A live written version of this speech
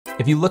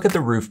If you look at the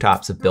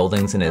rooftops of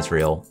buildings in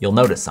Israel, you'll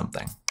notice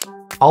something.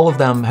 All of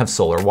them have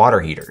solar water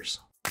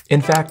heaters.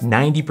 In fact,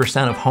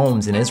 90% of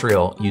homes in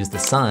Israel use the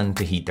sun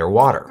to heat their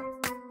water.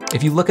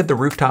 If you look at the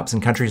rooftops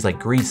in countries like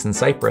Greece and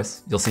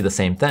Cyprus, you'll see the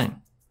same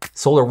thing.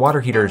 Solar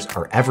water heaters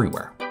are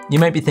everywhere. You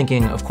might be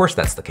thinking, of course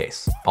that's the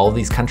case. All of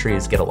these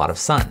countries get a lot of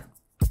sun.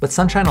 But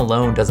sunshine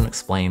alone doesn't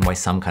explain why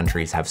some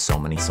countries have so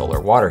many solar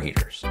water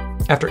heaters.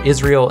 After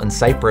Israel and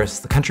Cyprus,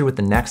 the country with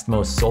the next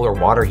most solar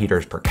water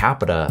heaters per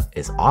capita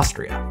is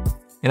Austria.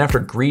 And after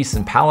Greece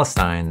and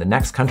Palestine, the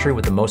next country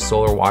with the most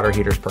solar water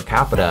heaters per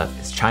capita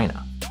is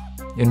China.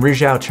 In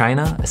Rizhao,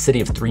 China, a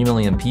city of 3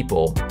 million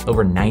people,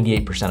 over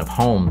 98% of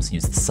homes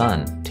use the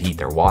sun to heat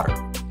their water.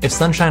 If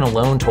sunshine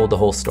alone told the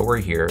whole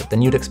story here,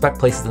 then you'd expect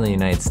places in the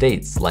United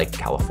States like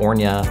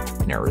California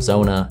and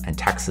Arizona and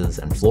Texas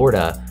and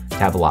Florida to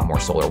have a lot more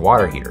solar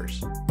water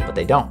heaters, but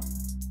they don't.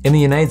 In the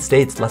United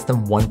States, less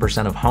than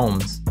 1% of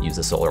homes use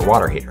a solar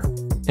water heater.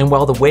 And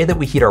while the way that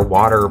we heat our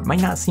water might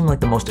not seem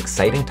like the most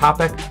exciting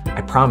topic,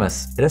 I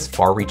promise it has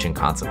far-reaching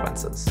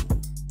consequences.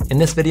 In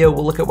this video,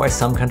 we'll look at why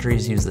some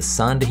countries use the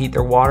sun to heat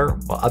their water,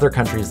 while other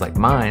countries like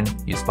mine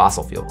use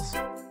fossil fuels.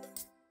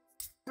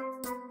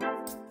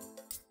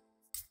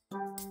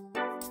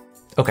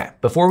 Okay,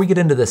 before we get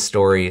into this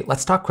story,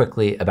 let's talk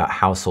quickly about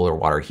how solar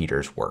water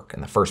heaters work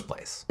in the first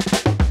place.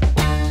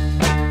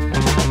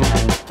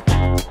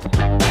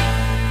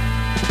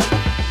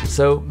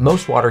 So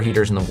most water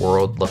heaters in the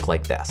world look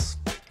like this.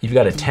 You've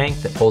got a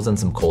tank that pulls in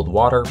some cold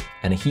water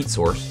and a heat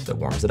source that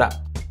warms it up.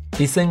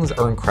 These things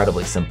are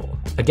incredibly simple.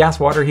 A gas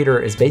water heater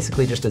is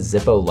basically just a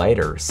Zippo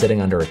lighter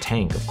sitting under a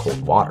tank of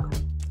cold water.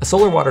 A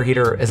solar water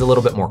heater is a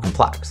little bit more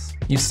complex.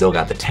 You've still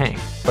got the tank,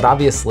 but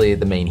obviously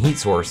the main heat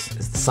source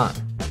is the sun.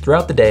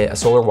 Throughout the day, a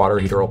solar water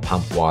heater will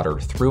pump water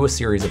through a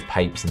series of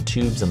pipes and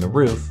tubes on the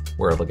roof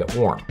where it'll get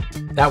warm.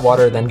 That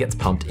water then gets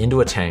pumped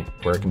into a tank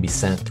where it can be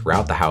sent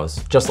throughout the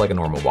house just like a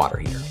normal water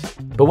heater.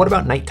 But what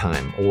about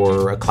nighttime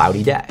or a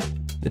cloudy day?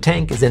 The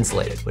tank is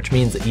insulated, which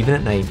means that even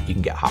at night you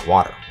can get hot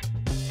water.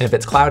 And if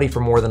it's cloudy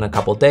for more than a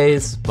couple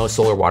days, most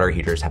solar water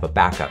heaters have a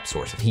backup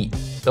source of heat.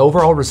 The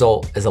overall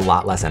result is a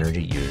lot less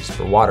energy used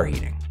for water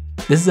heating.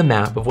 This is a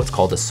map of what's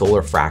called a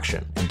solar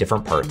fraction in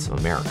different parts of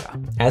America.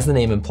 As the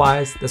name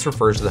implies, this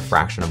refers to the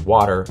fraction of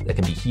water that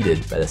can be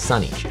heated by the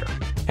sun each year.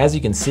 As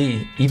you can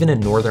see, even in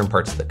northern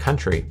parts of the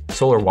country,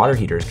 solar water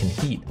heaters can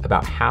heat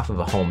about half of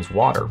a home's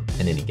water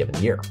in any given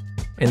year.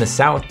 In the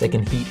South, they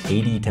can heat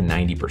 80 to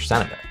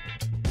 90% of it.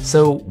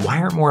 So why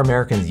aren't more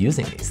Americans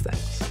using these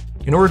things?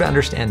 In order to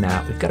understand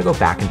that, we've got to go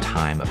back in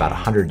time about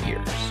 100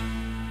 years.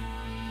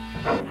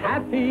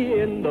 Happy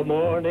in the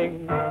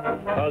morning,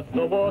 'cause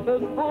the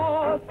water's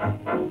hot.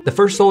 The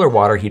first solar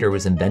water heater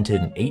was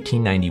invented in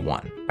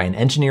 1891 by an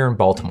engineer in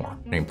Baltimore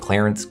named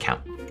Clarence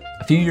Kemp.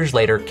 A few years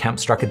later, Kemp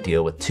struck a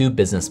deal with two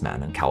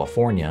businessmen in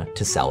California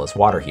to sell his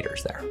water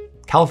heaters there.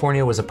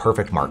 California was a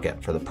perfect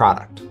market for the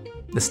product.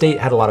 The state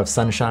had a lot of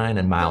sunshine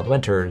and mild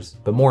winters,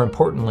 but more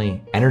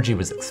importantly, energy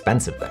was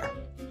expensive there.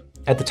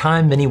 At the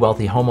time, many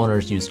wealthy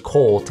homeowners used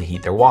coal to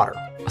heat their water.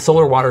 A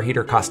solar water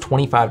heater cost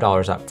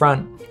 $25 up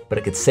front, but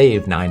it could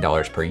save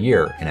 $9 per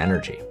year in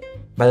energy.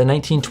 By the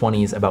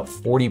 1920s, about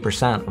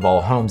 40% of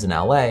all homes in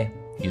LA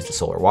used a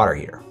solar water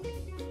heater.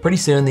 Pretty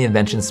soon, the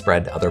invention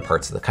spread to other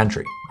parts of the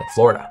country, like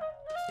Florida.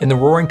 In the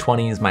roaring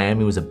 20s,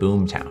 Miami was a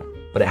boom town,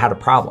 but it had a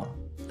problem.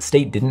 The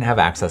state didn't have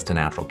access to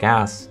natural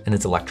gas, and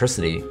its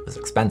electricity was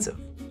expensive.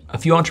 A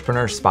few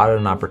entrepreneurs spotted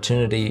an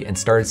opportunity and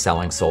started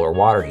selling solar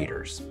water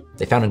heaters.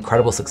 They found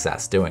incredible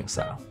success doing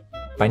so.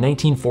 By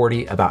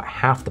 1940, about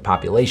half the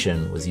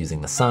population was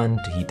using the sun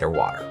to heat their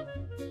water.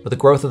 But the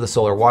growth of the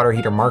solar water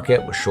heater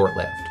market was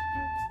short-lived.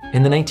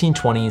 In the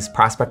 1920s,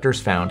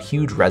 prospectors found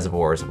huge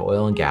reservoirs of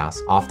oil and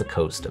gas off the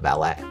coast of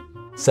LA.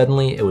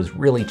 Suddenly, it was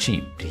really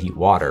cheap to heat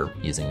water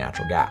using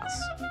natural gas.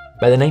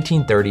 By the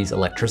 1930s,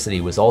 electricity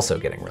was also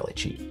getting really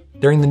cheap.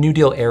 During the New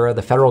Deal era,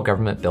 the federal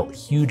government built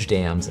huge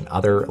dams and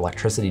other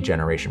electricity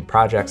generation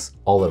projects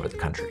all over the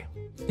country.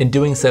 In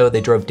doing so,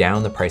 they drove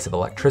down the price of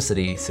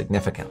electricity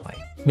significantly.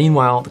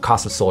 Meanwhile, the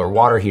cost of solar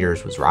water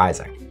heaters was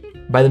rising.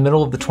 By the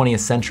middle of the 20th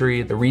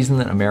century, the reason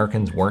that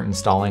Americans weren't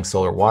installing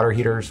solar water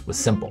heaters was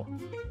simple.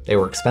 They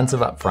were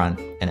expensive up front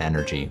and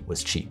energy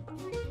was cheap.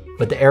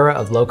 But the era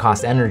of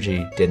low-cost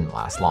energy didn't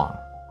last long.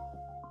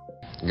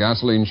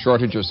 Gasoline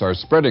shortages are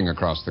spreading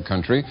across the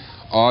country.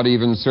 Odd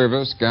even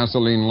service,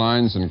 gasoline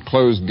lines, and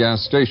closed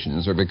gas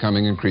stations are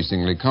becoming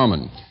increasingly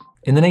common.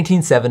 In the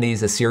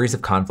 1970s, a series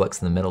of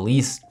conflicts in the Middle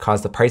East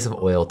caused the price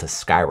of oil to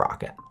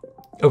skyrocket.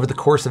 Over the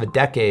course of a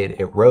decade,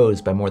 it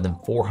rose by more than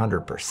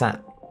 400%.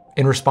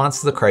 In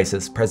response to the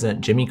crisis,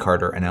 President Jimmy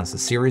Carter announced a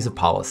series of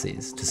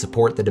policies to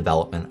support the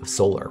development of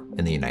solar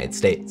in the United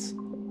States.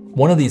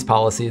 One of these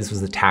policies was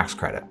the tax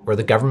credit, where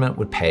the government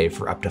would pay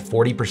for up to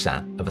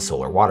 40% of a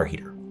solar water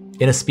heater.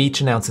 In a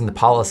speech announcing the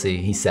policy,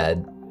 he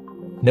said,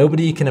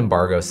 "Nobody can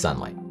embargo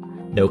sunlight.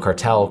 No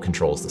cartel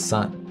controls the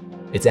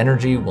sun. Its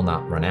energy will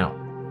not run out.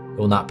 It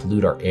will not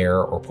pollute our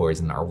air or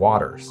poison our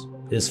waters.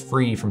 It is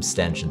free from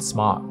stench and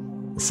smog.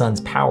 The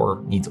sun's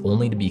power needs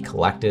only to be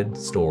collected,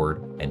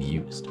 stored, and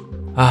used."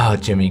 Oh,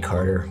 Jimmy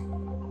Carter.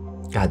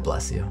 God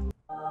bless you.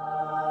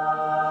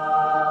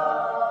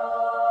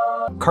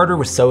 Carter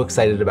was so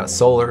excited about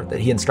solar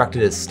that he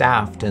instructed his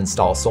staff to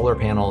install solar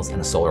panels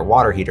and a solar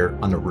water heater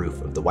on the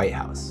roof of the White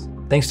House.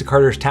 Thanks to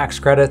Carter's tax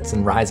credits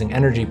and rising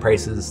energy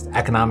prices, the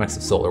economics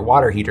of solar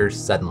water heaters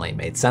suddenly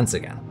made sense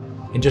again.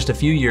 In just a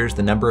few years,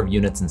 the number of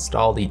units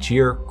installed each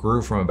year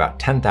grew from about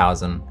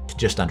 10,000 to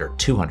just under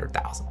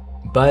 200,000.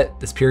 But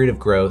this period of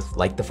growth,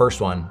 like the first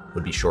one,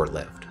 would be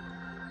short-lived.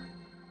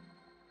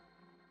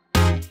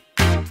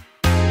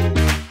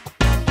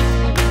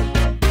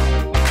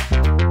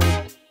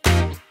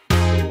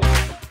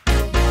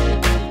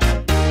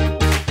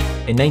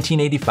 In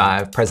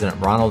 1985, President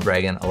Ronald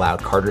Reagan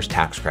allowed Carter's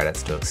tax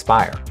credits to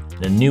expire,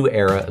 and a new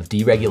era of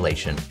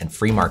deregulation and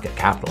free market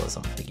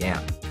capitalism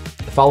began.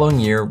 The following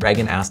year,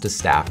 Reagan asked his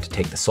staff to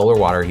take the solar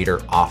water heater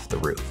off the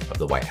roof of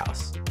the White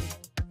House.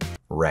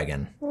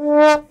 Reagan.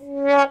 But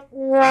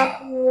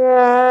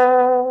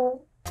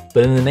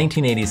in the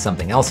 1980s,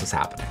 something else was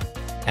happening.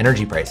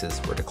 Energy prices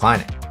were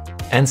declining.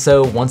 And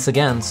so, once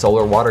again,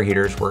 solar water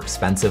heaters were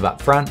expensive up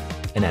front,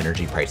 and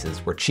energy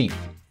prices were cheap.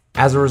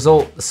 As a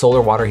result, the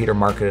solar water heater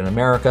market in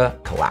America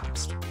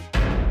collapsed.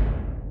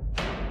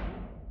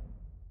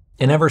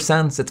 And ever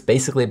since, it's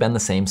basically been the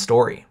same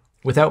story.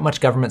 Without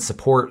much government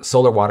support,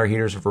 solar water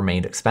heaters have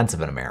remained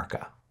expensive in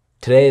America.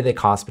 Today, they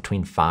cost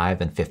between $5,000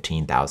 and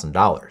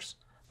 $15,000.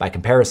 By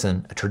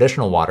comparison, a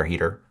traditional water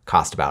heater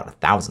costs about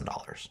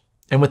 $1,000.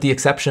 And with the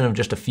exception of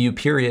just a few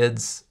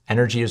periods,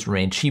 energy has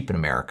remained cheap in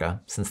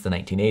America since the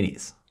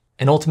 1980s.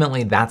 And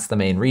ultimately, that's the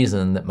main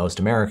reason that most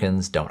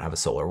Americans don't have a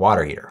solar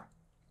water heater.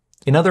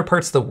 In other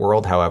parts of the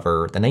world,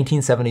 however, the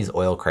 1970s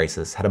oil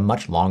crisis had a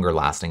much longer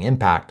lasting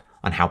impact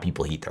on how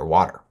people heat their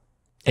water.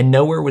 And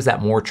nowhere was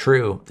that more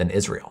true than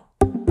Israel.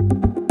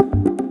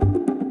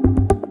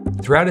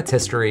 Throughout its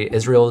history,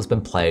 Israel has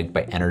been plagued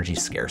by energy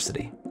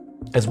scarcity.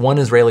 As one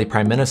Israeli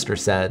prime minister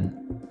said,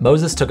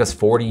 "Moses took us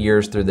 40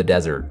 years through the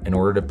desert in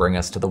order to bring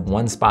us to the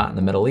one spot in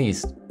the Middle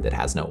East that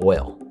has no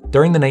oil."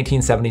 During the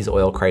 1970s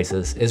oil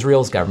crisis,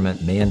 Israel's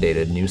government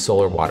mandated new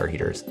solar water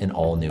heaters in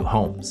all new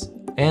homes.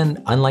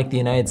 And unlike the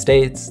United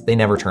States, they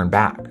never turned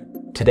back.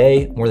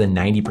 Today, more than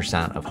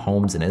 90% of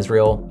homes in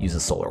Israel use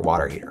a solar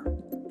water heater.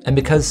 And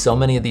because so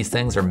many of these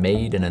things are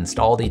made and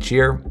installed each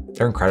year,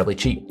 they're incredibly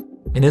cheap.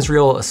 In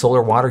Israel, a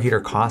solar water heater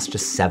costs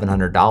just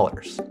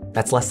 $700.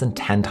 That's less than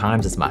 10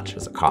 times as much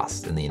as it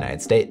costs in the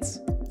United States.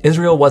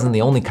 Israel wasn't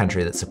the only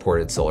country that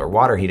supported solar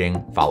water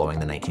heating following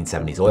the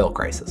 1970s oil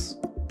crisis.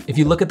 If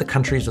you look at the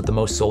countries with the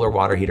most solar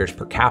water heaters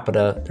per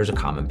capita, there's a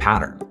common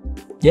pattern.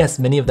 Yes,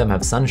 many of them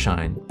have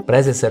sunshine, but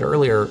as I said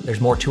earlier,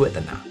 there's more to it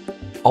than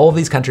that. All of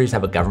these countries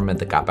have a government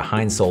that got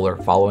behind solar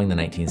following the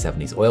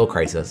 1970s oil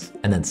crisis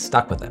and then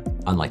stuck with it,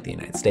 unlike the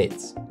United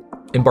States.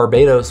 In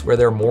Barbados, where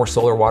there are more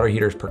solar water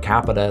heaters per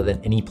capita than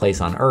any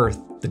place on Earth,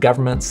 the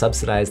government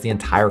subsidized the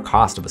entire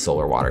cost of a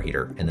solar water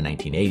heater in the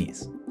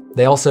 1980s.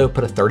 They also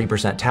put a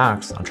 30%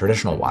 tax on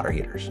traditional water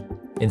heaters.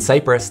 In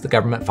Cyprus, the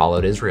government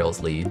followed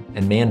Israel's lead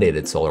and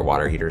mandated solar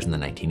water heaters in the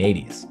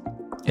 1980s.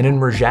 And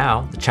in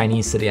Rizhao, the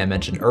Chinese city I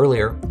mentioned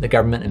earlier, the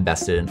government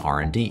invested in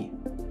R&D.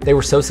 They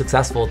were so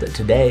successful that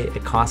today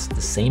it costs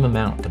the same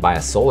amount to buy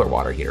a solar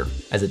water heater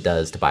as it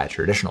does to buy a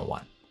traditional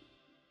one.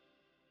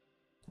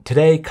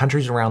 Today,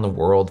 countries around the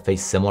world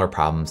face similar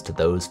problems to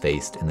those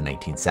faced in the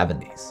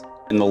 1970s.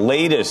 And the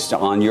latest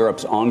on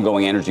Europe's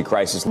ongoing energy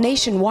crisis.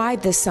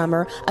 Nationwide this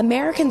summer,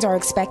 Americans are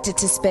expected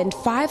to spend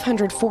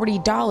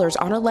 $540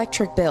 on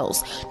electric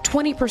bills,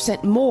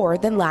 20% more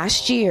than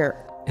last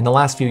year. In the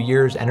last few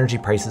years, energy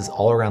prices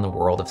all around the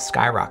world have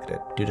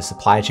skyrocketed due to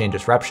supply chain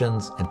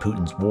disruptions and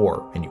Putin's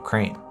war in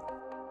Ukraine.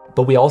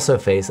 But we also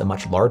face a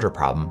much larger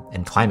problem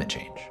in climate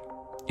change.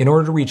 In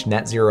order to reach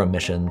net zero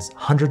emissions,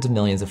 hundreds of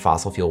millions of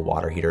fossil fuel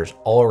water heaters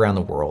all around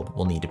the world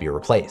will need to be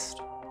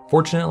replaced.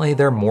 Fortunately,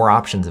 there are more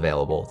options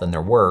available than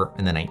there were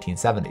in the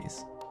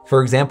 1970s.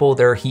 For example,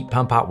 there are heat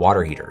pump hot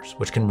water heaters,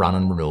 which can run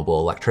on renewable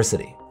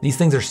electricity. These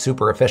things are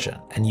super efficient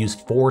and use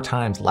 4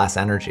 times less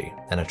energy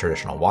than a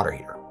traditional water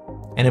heater.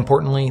 And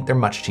importantly, they're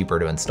much cheaper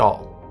to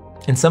install.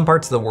 In some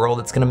parts of the world,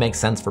 it's going to make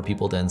sense for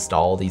people to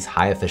install these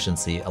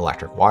high-efficiency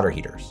electric water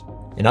heaters.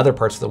 In other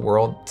parts of the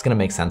world, it's going to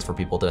make sense for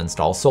people to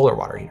install solar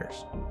water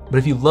heaters. But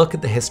if you look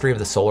at the history of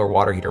the solar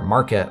water heater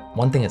market,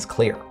 one thing is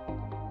clear.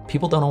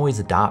 People don't always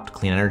adopt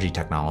clean energy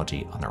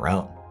technology on their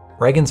own.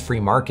 Reagan's free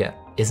market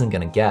isn't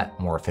going to get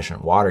more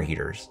efficient water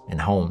heaters in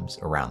homes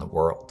around the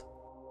world.